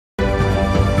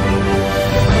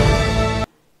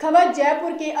खबर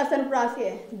जयपुर के असनपुरा से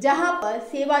है, जहां पर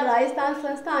सेवा राजस्थान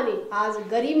संस्था ने आज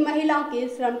गरीब महिलाओं के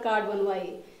श्रम कार्ड बनवाए।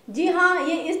 जी हां,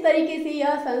 ये इस तरीके से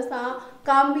यह संस्था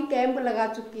काम भी कैंप लगा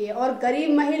चुकी है और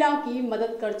गरीब महिलाओं की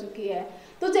मदद कर चुकी है।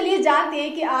 तो चलिए जानते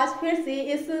हैं कि आज फिर से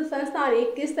इस संस्था ने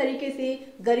किस तरीके से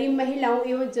गरीब महिलाओं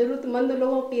एवं जरूरतमंद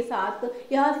लोगों के साथ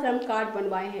यह श्रम कार्ड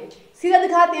बनवाए हैं। सीधा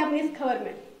दिखाते हैं अपनी इस खबर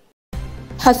में।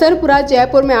 हसनपुरा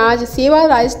जयपुर में आज सेवा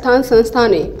राजस्थान संस्था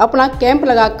ने अपना कैंप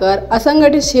लगाकर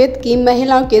असंगठित क्षेत्र की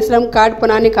महिलाओं के श्रम कार्ड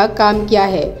बनाने का काम किया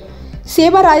है।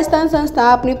 सेवा राजस्थान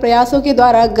संस्था अपने प्रयासों के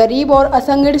द्वारा गरीब और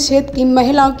असंगठित क्षेत्र की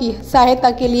महिलाओं की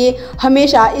सहायता के लिए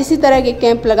हमेशा इसी तरह के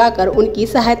कैंप लगाकर उनकी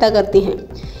सहायता करती हैं।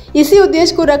 इसी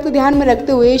उद्देश्य को ध्यान में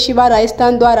रखते हुए सेवा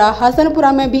राजस्थान द्वारा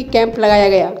हसनपुरा में भी कैंप लगाया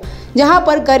गया, जहां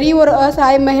पर गरीब और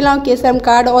असहाय महिलाओं के श्रम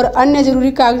कार्ड और अन्य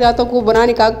जरूरी कागजातों को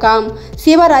बनाने का काम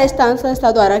सेवा राजस्थान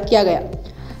संस्था द्वारा किया गया।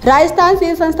 राजस्थान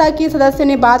से संस्था की सदस्य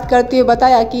ने बात करते हुए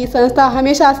बताया कि संस्था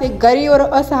हमेशा से गरीब और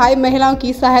असहाय महिलाओं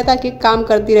की सहायता के काम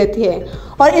करती रहती है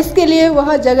और इसके लिए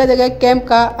वह जगह जगह कैंप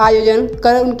का आयोजन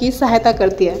कर उनकी सहायता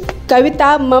करती है।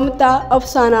 कविता, ममता,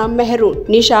 अफसाना, मेहरून,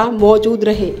 निशा मौजूद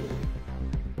रहे।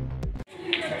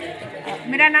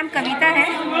 मेरा नाम कविता है।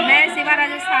 मैं सेवा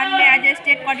राजस्थान में एज ए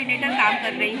स्टेट कोऑर्डिनेटर काम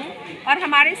कर रही हूँ और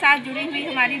हमारे साथ जुड़ी हुई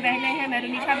हमारी बहनें हैं,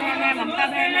 मेहरुनिशा बहन है, ममता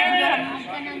बहन है, जो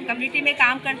हम कम्युनिटी में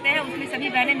काम करते हैं उसमें सभी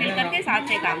बहनें मिलकर के साथ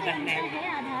से काम करते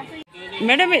हैं।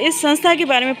 मैडम, इस संस्था के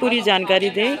बारे में पूरी जानकारी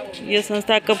दें। ये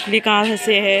संस्था कब खुली, कहाँ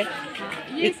से है?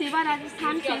 ये सेवा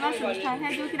राजस्थान सेवा संस्था है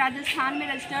जो कि राजस्थान में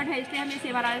रजिस्टर्ड है, इसलिए हम ये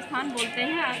सेवा राजस्थान बोलते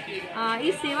हैं।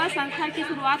 इस सेवा संस्था की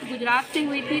शुरुआत गुजरात से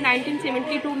हुई थी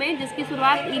 1972 में, जिसकी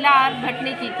शुरुआत इला आर भट्ट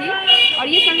ने की थी और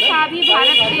ये संस्था अभी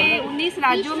भारत के 19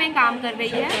 राज्यों में काम कर रही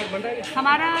है।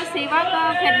 हमारा सेवा का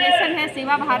फेडरेशन है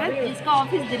सेवा भारत, जिसका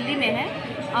ऑफिस दिल्ली में है।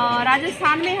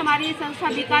 राजस्थान में हमारी ये संस्था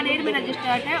बीकानेर में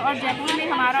रजिस्टर्ड है और जयपुर में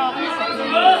हमारा ऑफिस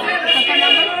 7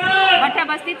 नंबर भट्टा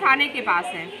बस्ती थाने के पास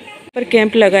है। पर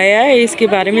कैंप लगाया है, इसके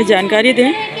बारे में जानकारी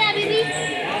दें।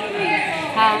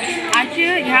 हाँ, आज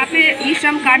यहाँ पे ई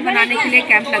श्रम कार्ड बनाने के लिए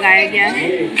कैंप लगाया गया है।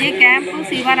 ये कैंप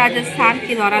सेवा राजस्थान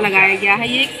के द्वारा लगाया गया है।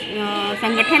 ये एक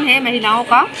संगठन है महिलाओं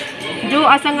का जो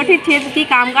असंगठित क्षेत्र की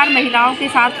कामगार महिलाओं के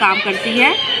साथ काम करती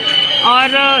है और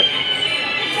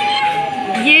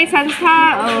ये संस्था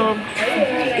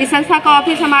इस संस्था का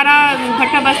ऑफिस हमारा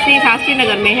भट्टा बस्ती शास्त्री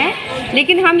नगर में है,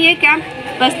 लेकिन हम ये कैंप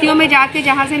बस्तियों में जाके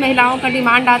जहाँ से महिलाओं का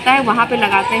डिमांड आता है वहाँ पे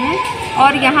लगाते हैं।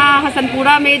 और यहाँ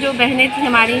हसनपुरा में जो बहनें थी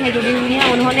हमारी हैं जुड़ी हुई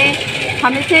हैं, उन्होंने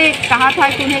हमसे कहा था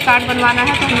कि उन्हें कार्ड बनवाना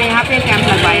है, तो हमने यहाँ पे कैंप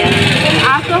लगवाया है।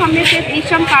 आज तो हमने सिर्फ ई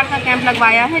श्रम कार्ड का कैंप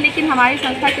लगवाया है, लेकिन हमारी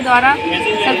संस्था के द्वारा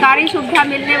सरकारी सुविधा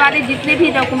मिलने वाले जितने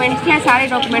भी डॉक्यूमेंट्स हैं सारे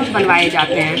डॉक्यूमेंट्स बनवाए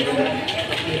जाते हैं।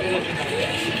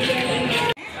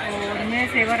 मैं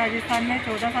सेवा राजस्थान में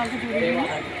 14 साल से जुड़ी हुई हूँ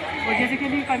और जैसे कि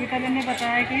अभी कविता ने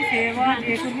बताया कि सेवा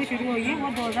जयपुर में शुरू हुई है, वो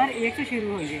 2001 से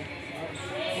शुरू हुई है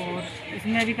और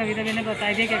इसमें अभी कविता ने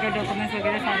बताया दिया क्या क्या डॉक्यूमेंट्स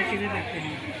वगैरह सारी चीज़ें रखते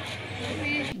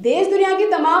हैं। देश दुनिया की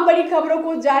तमाम बड़ी खबरों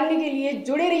को जानने के लिए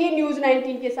जुड़े रहिए न्यूज़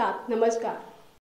 19 के साथ। नमस्कार।